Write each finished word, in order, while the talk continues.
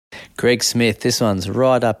Greg Smith, this one's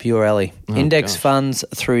right up your alley. Index funds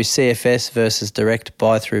through CFS versus direct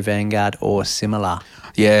buy through Vanguard or similar.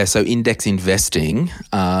 Yeah, so index investing,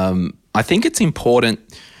 I think it's important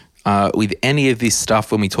with any of this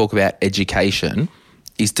stuff when we talk about education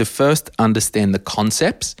is to first understand the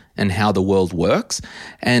concepts and how the world works.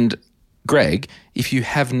 And Greg, if you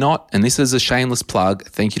have not, and this is a shameless plug,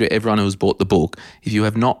 thank you to everyone who has bought the book. If you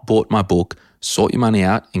have not bought my book, Sort Your Money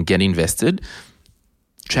Out and Get Invested,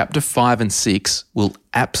 Chapter 5 and 6 will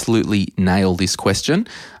absolutely nail this question.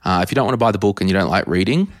 If you don't want to buy the book and you don't like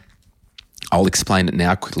reading, I'll explain it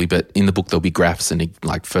now quickly, but in the book there'll be graphs and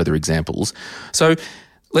like further examples. So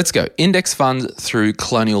let's go. Index funds through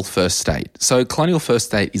Colonial First State. So Colonial First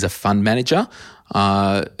State is a fund manager.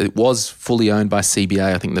 It was fully owned by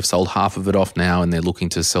CBA. I think they've sold half of it off now and they're looking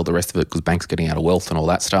to sell the rest of it because banks are getting out of wealth and all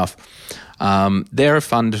that stuff. They're a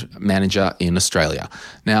fund manager in Australia.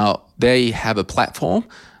 Now, they have a platform,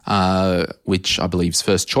 which I believe is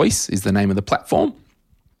First Choice is the name of the platform.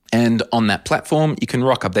 And on that platform, you can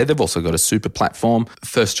rock up there. They've also got a super platform,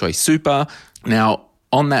 First Choice Super. Now,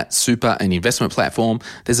 on that super and investment platform,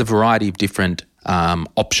 there's a variety of different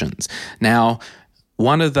options. Now,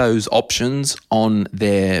 one of those options on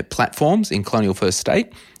their platforms in Colonial First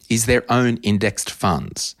State is their own indexed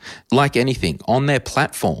funds. Like anything, on their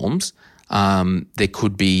platforms, there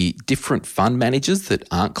could be different fund managers that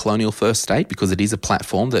aren't Colonial First State because it is a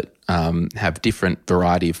platform that have different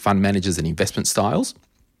variety of fund managers and investment styles.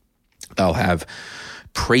 They'll have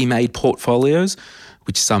pre-made portfolios,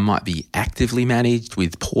 which some might be actively managed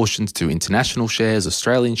with portions to international shares,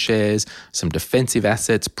 Australian shares, some defensive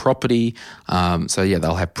assets, property.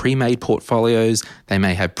 They'll have pre-made portfolios. They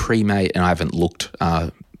may have pre-made, and I haven't looked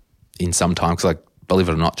in some time because believe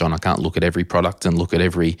it or not, John, I can't look at every product and look at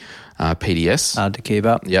every PDS. Hard to keep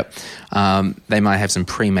up. Yep. They may have some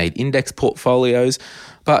pre-made index portfolios,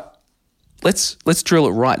 but let's drill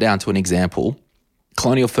it right down to an example.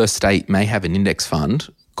 Colonial First State may have an index fund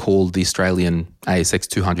called the Australian ASX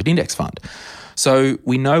 200 Index Fund. So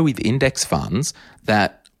we know with index funds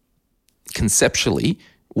that conceptually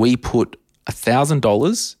we put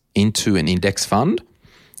 $1,000 into an index fund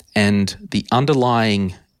and the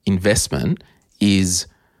underlying investment is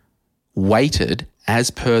weighted as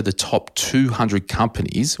per the top 200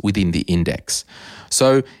 companies within the index.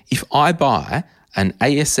 So if I buy an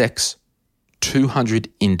ASX 200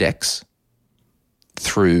 index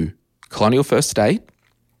through Colonial First State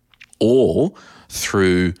or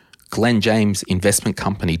through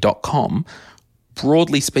glenjamesinvestmentcompany.com,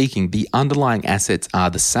 broadly speaking, the underlying assets are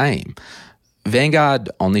the same. Vanguard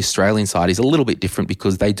on the Australian side is a little bit different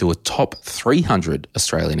because they do a top 300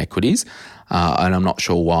 Australian equities, and I'm not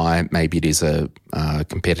sure why. Maybe it is a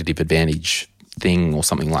competitive advantage thing or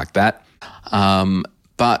something like that.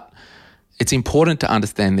 But it's important to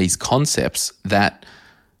understand these concepts that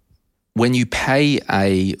when you pay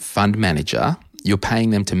a fund manager, you're paying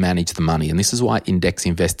them to manage the money. And this is why index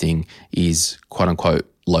investing is quote unquote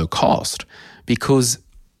low cost, because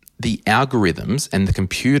the algorithms and the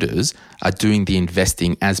computers are doing the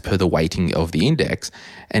investing as per the weighting of the index.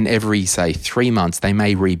 And every, say, 3 months, they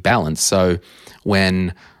may rebalance. So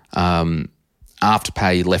when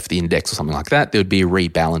Afterpay left the index or something like that, there would be a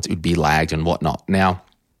rebalance, it would be lagged and whatnot. Now,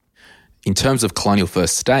 in terms of Colonial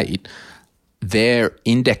First State, their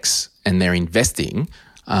index and their investing,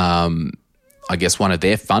 I guess one of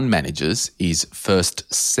their fund managers is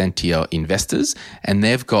First Sentier Investors, and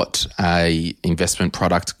they've got a investment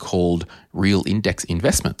product called Real Index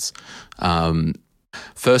Investments.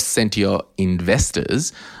 First Sentier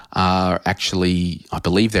Investors are actually, I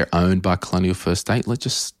believe they're owned by Colonial First State. Let's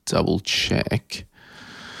just double check.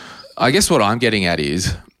 I guess what I'm getting at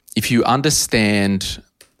is if you understand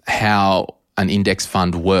how an index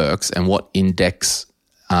fund works and what index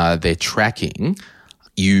they're tracking,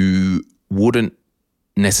 you wouldn't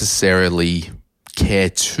necessarily care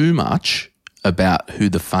too much about who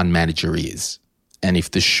the fund manager is. And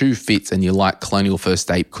if the shoe fits and you like Colonial First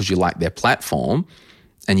State because you like their platform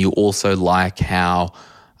and you also like how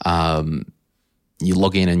you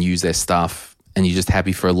log in and use their stuff and you're just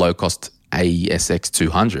happy for a low-cost ASX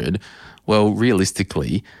 200, well,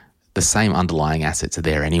 realistically, the same underlying assets are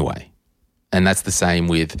there anyway. And that's the same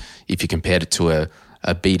with if you compared it to a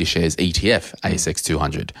beta shares ETF, ASX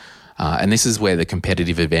 200. And this is where the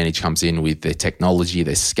competitive advantage comes in with their technology,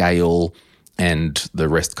 their scale, and the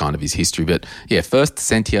rest kind of is history. But yeah, First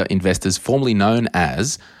Sentier Investors, formerly known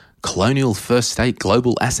as Colonial First State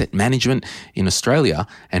Global Asset Management in Australia,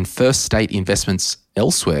 and First State Investments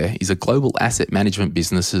elsewhere, is a global asset management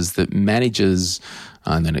businesses that manages,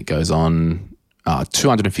 and then it goes on,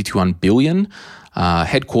 251 billion,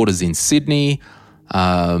 headquarters in Sydney,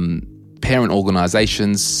 parent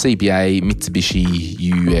organisations, CBA, Mitsubishi,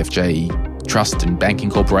 UFJ, trust and banking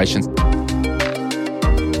corporations.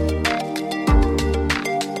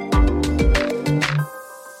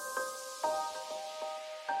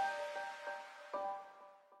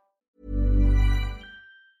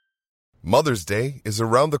 Mother's Day is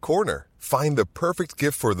around the corner. Find the perfect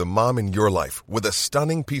gift for the mom in your life with a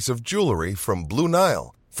stunning piece of jewelry from Blue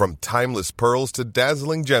Nile. From timeless pearls to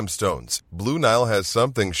dazzling gemstones, Blue Nile has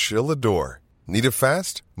something she'll adore. Need it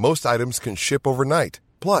fast? Most items can ship overnight.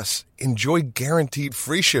 Plus, enjoy guaranteed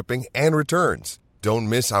free shipping and returns. Don't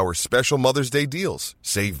miss our special Mother's Day deals.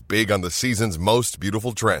 Save big on the season's most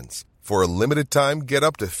beautiful trends. For a limited time, get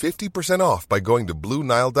up to 50% off by going to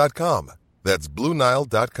BlueNile.com. That's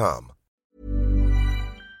BlueNile.com.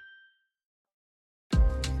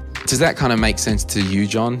 Does that kind of make sense to you,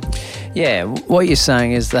 John? Yeah, what you're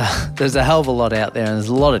saying is that there's a hell of a lot out there and there's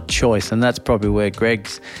a lot of choice, and that's probably where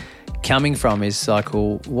Greg's coming from is like,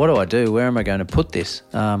 well, what do I do? Where am I going to put this?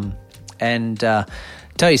 And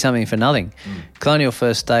tell you something for nothing. Colonial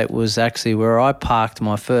First State was actually where I parked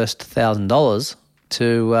my first $1,000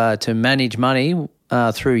 to manage money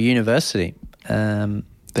through university. There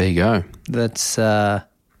you go. That's not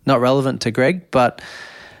relevant to Greg, but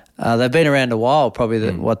they've been around a while,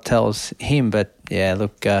 probably what tells him. But yeah,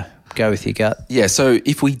 look, go with your gut. Yeah, so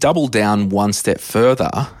if we double down one step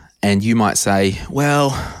further, and you might say,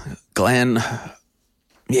 well, Glenn,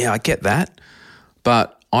 yeah, I get that,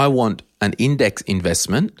 but I want an index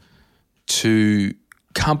investment to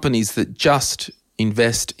companies that just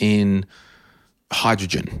invest in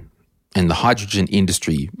hydrogen and the hydrogen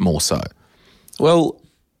industry more so. Well,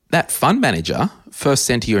 that fund manager, first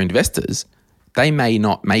sent to your investors, they may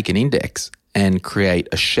not make an index and create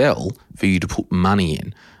a shell for you to put money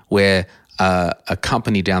in, where a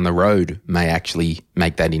company down the road may actually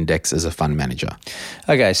make that index as a fund manager.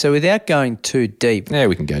 Okay, so without going too deep. Yeah,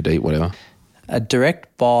 we can go deep, whatever. A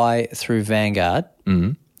direct buy through Vanguard,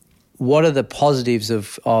 what are the positives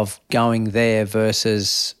of going there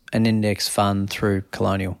versus an index fund through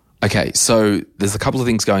Colonial? Okay, so there's a couple of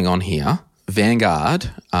things going on here. Vanguard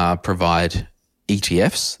provide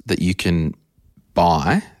ETFs that you can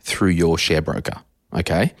buy through your share broker,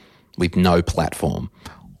 okay, with no platform.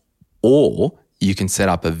 Or you can set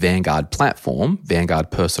up a Vanguard platform, Vanguard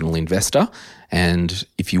Personal Investor, and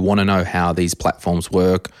if you want to know how these platforms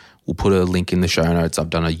work, we'll put a link in the show notes. I've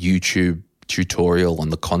done a YouTube tutorial on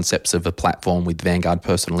the concepts of a platform with Vanguard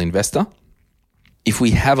Personal Investor. If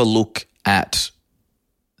we have a look at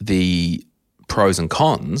the pros and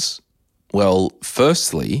cons, well,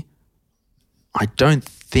 firstly, I don't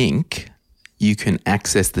think you can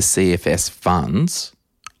access the CFS funds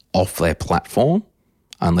off their platform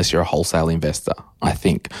unless you're a wholesale investor, I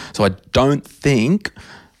think. So I don't think,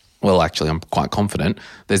 well, actually, I'm quite confident,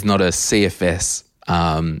 there's not a CFS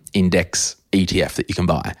index ETF that you can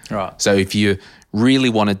buy. Right. So if you really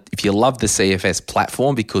if you love the CFS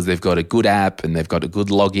platform because they've got a good app and they've got a good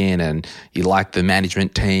login and you like the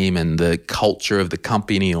management team and the culture of the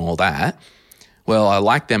company and all that, well, I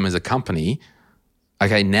like them as a company.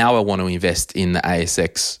 Okay, now I want to invest in the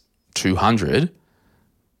ASX 200.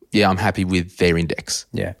 Yeah, I'm happy with their index.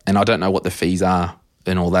 Yeah. And I don't know what the fees are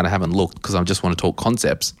and all that. I haven't looked because I just want to talk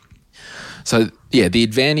concepts. So, yeah, the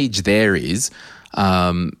advantage there is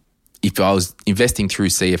if I was investing through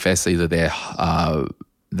CFS, either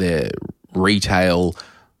their retail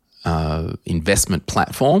investment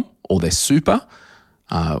platform or their super,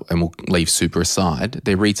 and we'll leave super aside,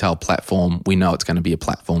 their retail platform, we know it's going to be a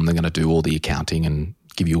platform. They're going to do all the accounting and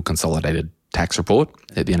give you a consolidated tax report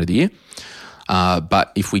at the end of the year.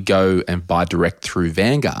 But if we go and buy direct through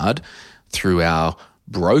Vanguard, through our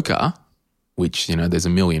broker, which, you know, there's a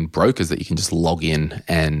million brokers that you can just log in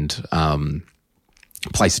and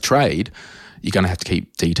place a trade, you're going to have to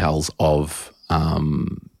keep details of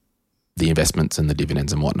the investments and the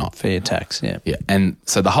dividends and whatnot. For your tax, yeah. Yeah. And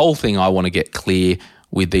so the whole thing I want to get clear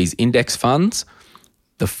with these index funds,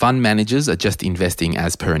 the fund managers are just investing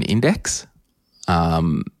as per an index.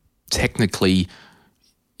 Technically,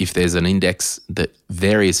 if there's an index that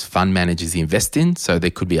various fund managers invest in, so there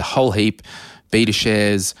could be a whole heap, Beta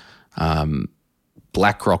shares,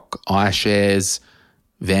 BlackRock iShares,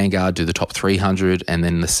 Vanguard do the top 300, and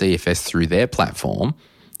then the CFS through their platform,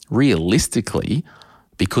 realistically,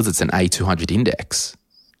 because it's an A200 index,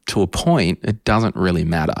 to a point, it doesn't really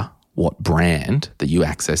matter what brand that you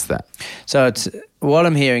access that. So it's what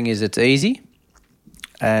I'm hearing is it's easy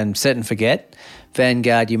and set and forget.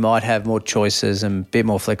 Vanguard, you might have more choices and a bit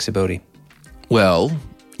more flexibility. Well,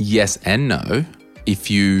 yes and no.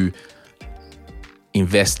 If you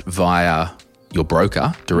invest via your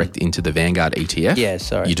broker direct into the Vanguard ETF. Yeah,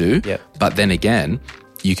 sorry. You do. Yep. But then again,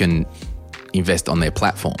 you can invest on their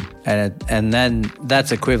platform. And then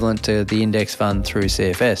that's equivalent to the index fund through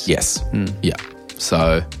CFS. Yes. Yeah.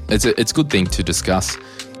 So it's a good thing to discuss.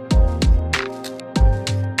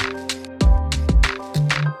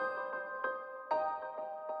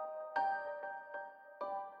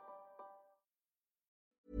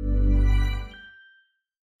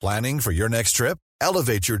 Planning for your next trip?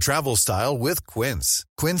 Elevate your travel style with Quince.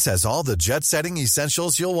 Quince has all the jet-setting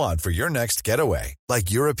essentials you'll want for your next getaway,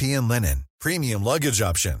 like European linen, premium luggage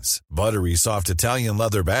options, buttery soft Italian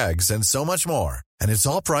leather bags, and so much more. And it's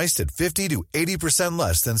all priced at 50 to 80%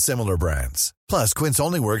 less than similar brands. Plus, Quince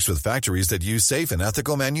only works with factories that use safe and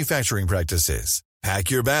ethical manufacturing practices.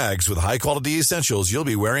 Pack your bags with high-quality essentials you'll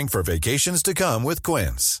be wearing for vacations to come with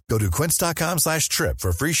Quince. Go to quince.com/trip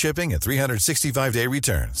for free shipping and 365-day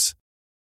returns.